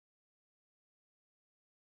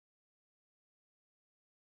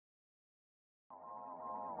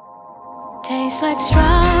Tastes like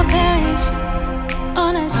strawberries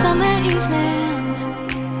on a summer evening,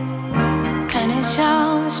 and it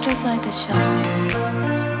shows just like a show.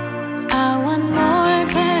 I want more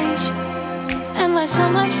berries and less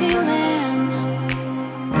of my feeling.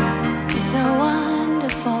 It's so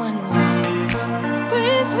wonderful and warm.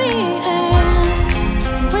 Breathe me in,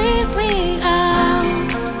 breathe me out.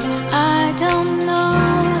 I don't know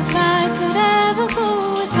if I could ever go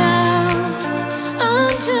without.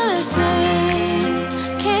 I'm just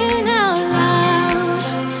thinking out loud.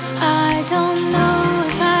 I don't know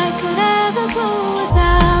if I could ever go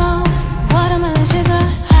without. Watermelon sugar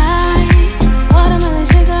high, watermelon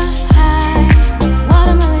sugar high,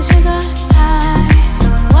 watermelon sugar high,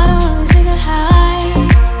 watermelon sugar high,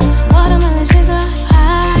 watermelon sugar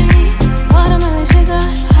high, watermelon sugar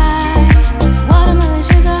high, watermelon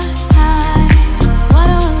sugar high,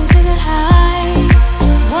 watermelon sugar high,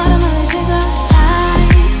 watermelon sugar high,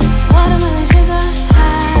 watermelon sugar high, watermelon sugar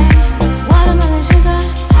high, watermelon sugar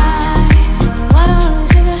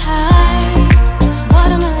high,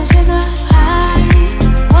 watermelon sugar high,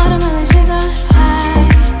 watermelon sugar high,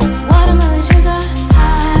 watermelon sugar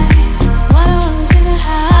high, watermelon sugar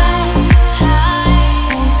high.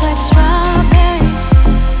 Tastes like strawberries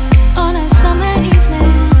on a summer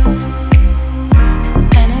evening,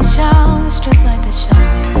 and it shows just like a show.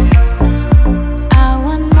 I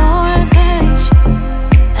want more berries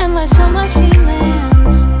and less of my feeling.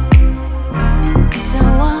 It's so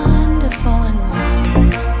wonderful and warm.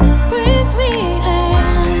 Breathe me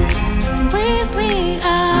in, breathe me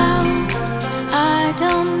out. I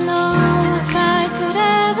don't know if I could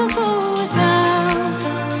ever go without.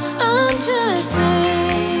 I'm just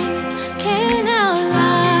thinking out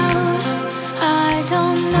loud. I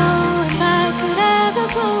don't know if I could ever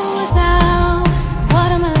go without.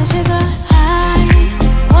 Watermelon sugar high,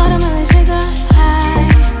 watermelon sugar high,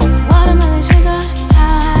 watermelon sugar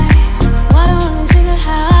high, watermelon sugar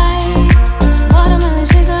high, watermelon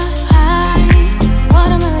sugar high,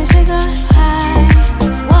 watermelon sugar high,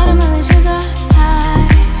 watermelon sugar high,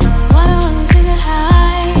 watermelon sugar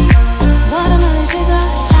high, watermelon sugar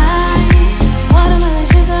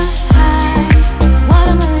high,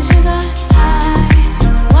 watermelon sugar high,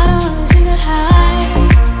 watermelon sugar high, watermelon sugar high,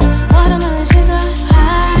 watermelon sugar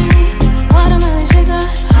high, watermelon sugar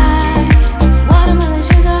high, watermelon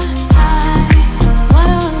sugar high,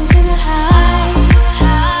 watermelon sugar high.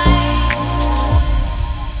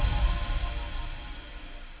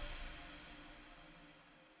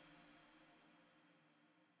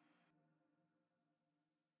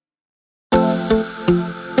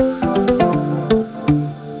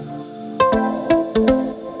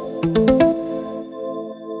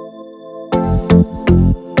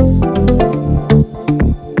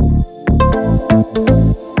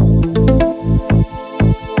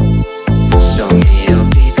 Show me a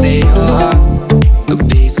piece of your heart, a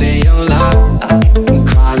piece of your life. I'm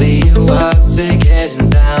calling you up to getting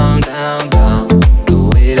down, down, down. The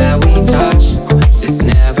way that we touch, it's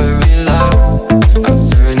never enough. I'm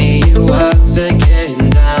turning you up to getting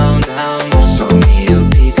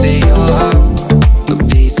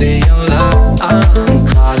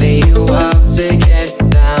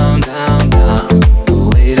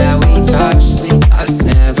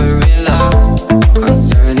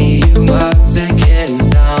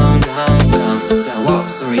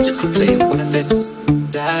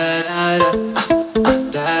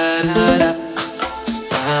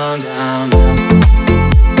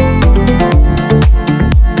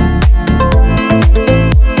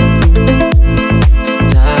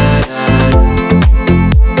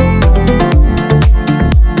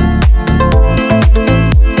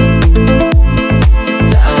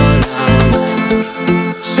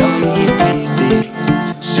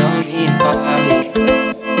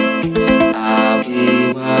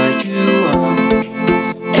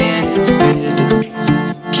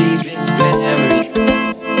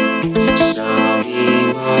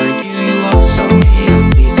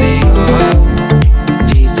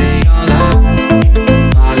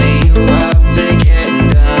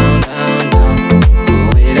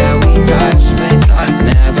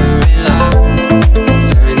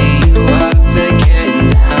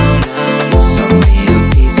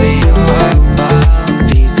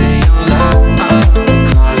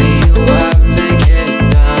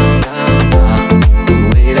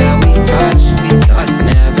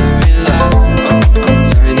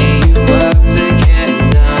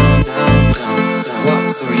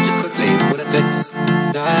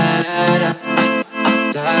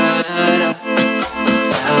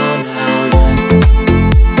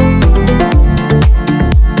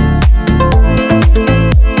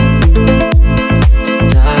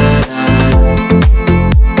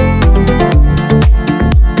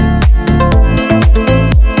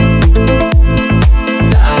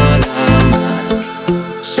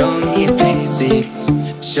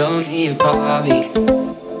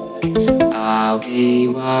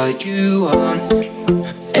what you want.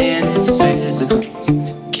 And if it's physical,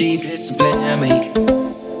 keep it subliminally.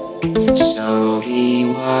 Show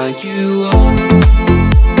me what you want.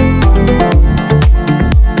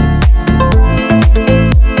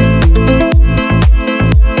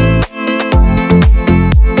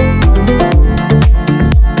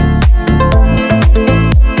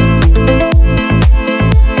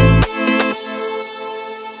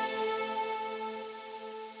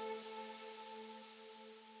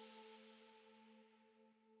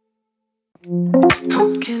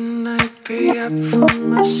 How can I pay up for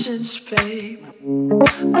my sins, babe?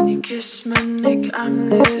 When you kiss my neck, I'm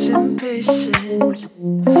losing patience.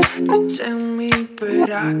 You tell me, but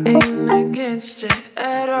I ain't against it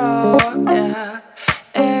at all, yeah,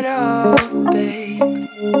 at all, babe.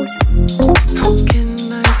 How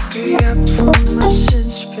can I pay up for my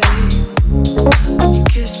sins, babe? When you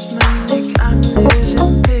kiss my neck, I'm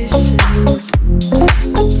losing patience.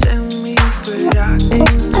 You tell me, but I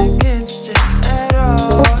ain't against it at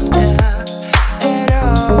all, yeah, at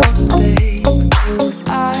all, babe.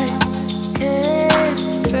 I can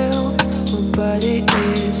feel my body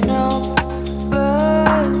is no,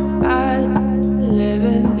 but I live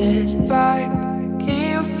in this vibe.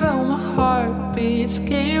 Can you feel my heartbeats?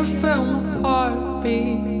 Can you feel my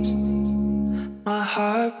heartbeats? My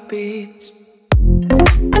heartbeats.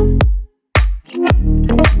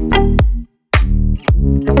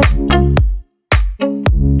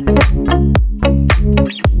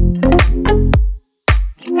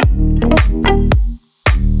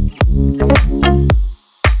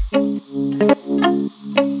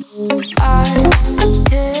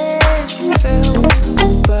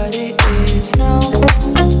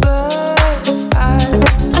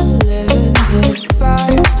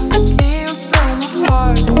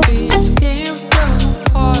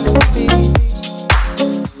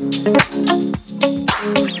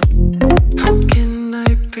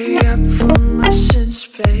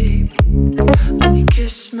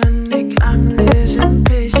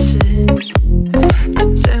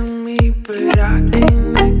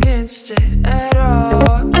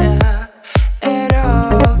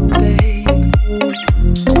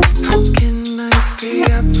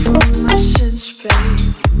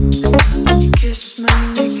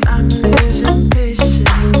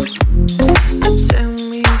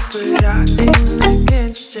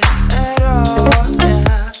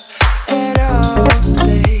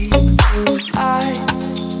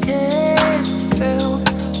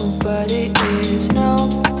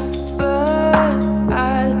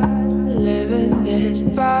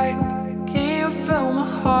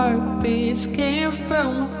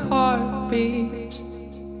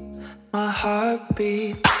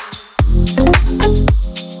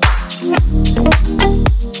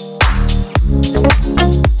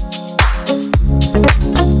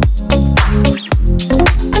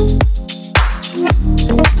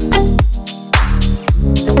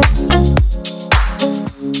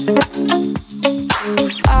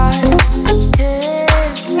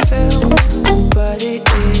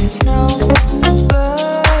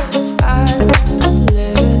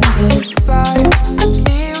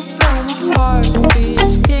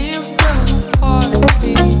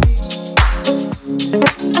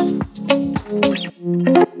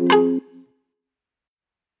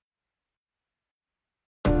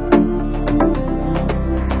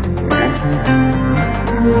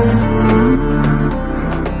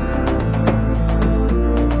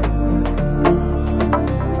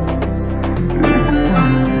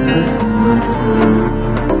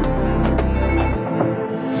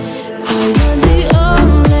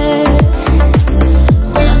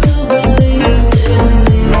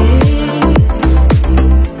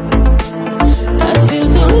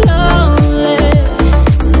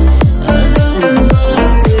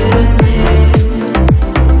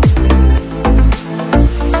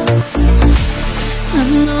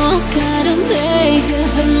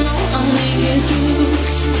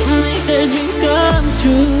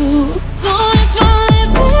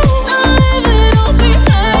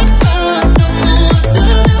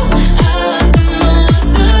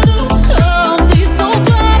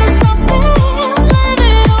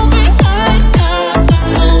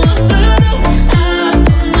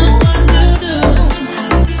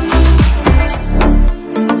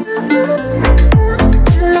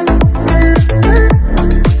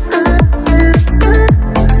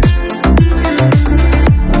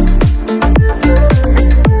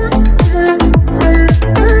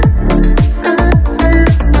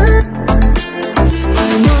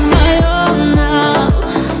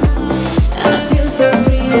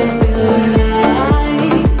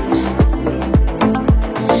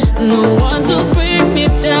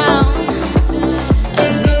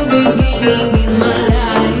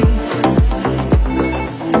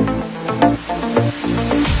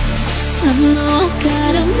 I know I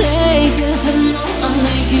gotta make it, I know I'll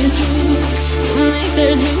make it true, to make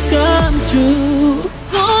their dreams come true.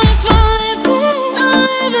 So if I live it, I'll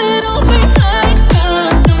live it all behind. I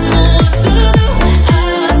don't know what to do, I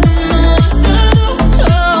don't know what to do.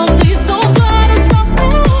 Oh, please don't try to stop me,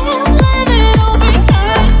 I'll leave it all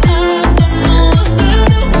behind. I don't know what to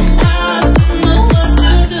do, I don't know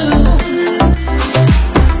what to do.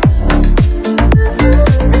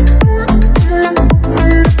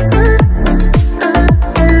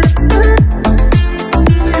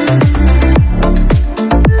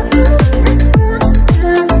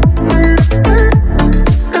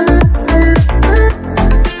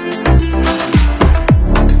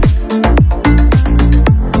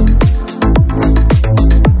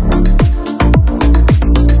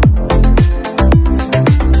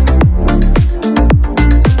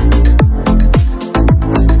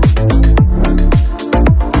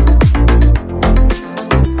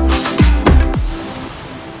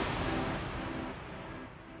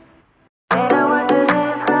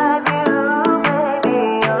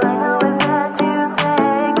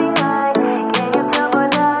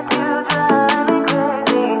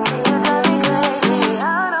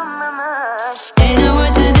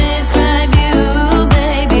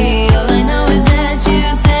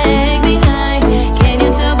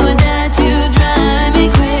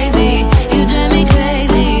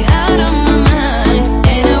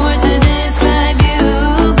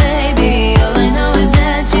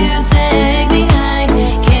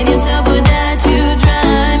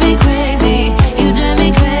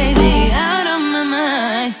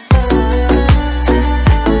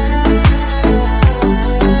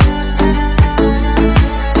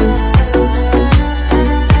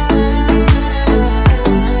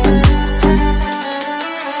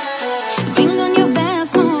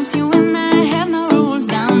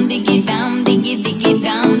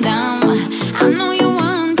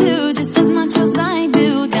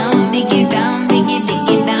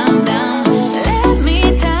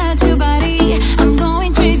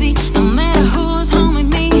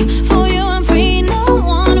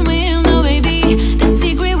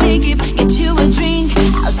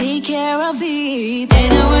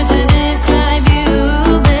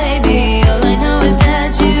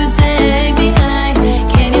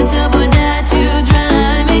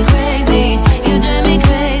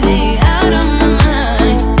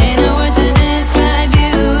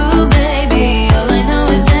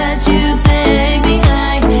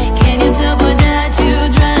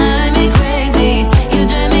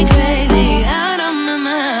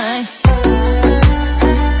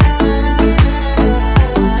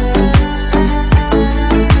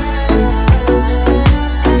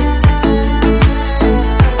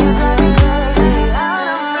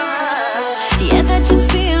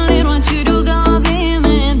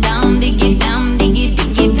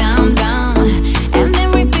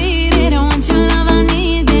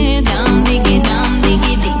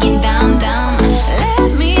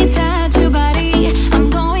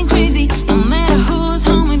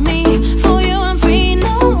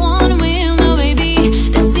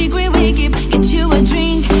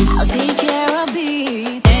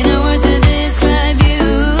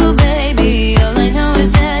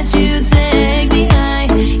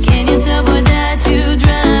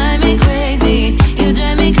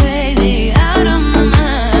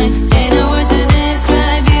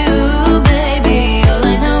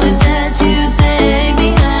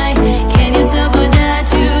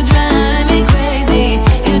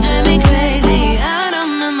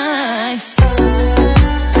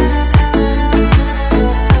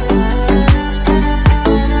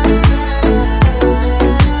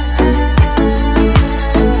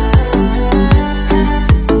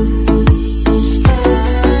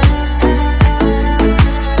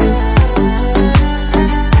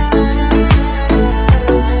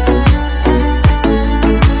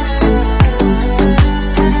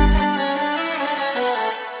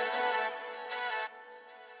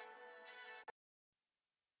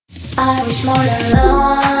 I wish more than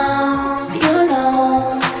love, you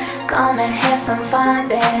know. Come and have some fun,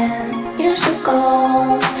 then you should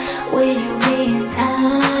go. Will you be in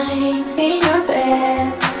time, in your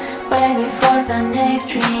bed, ready for the next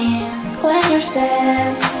dreams when you're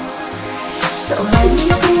sad? So let me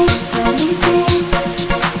think,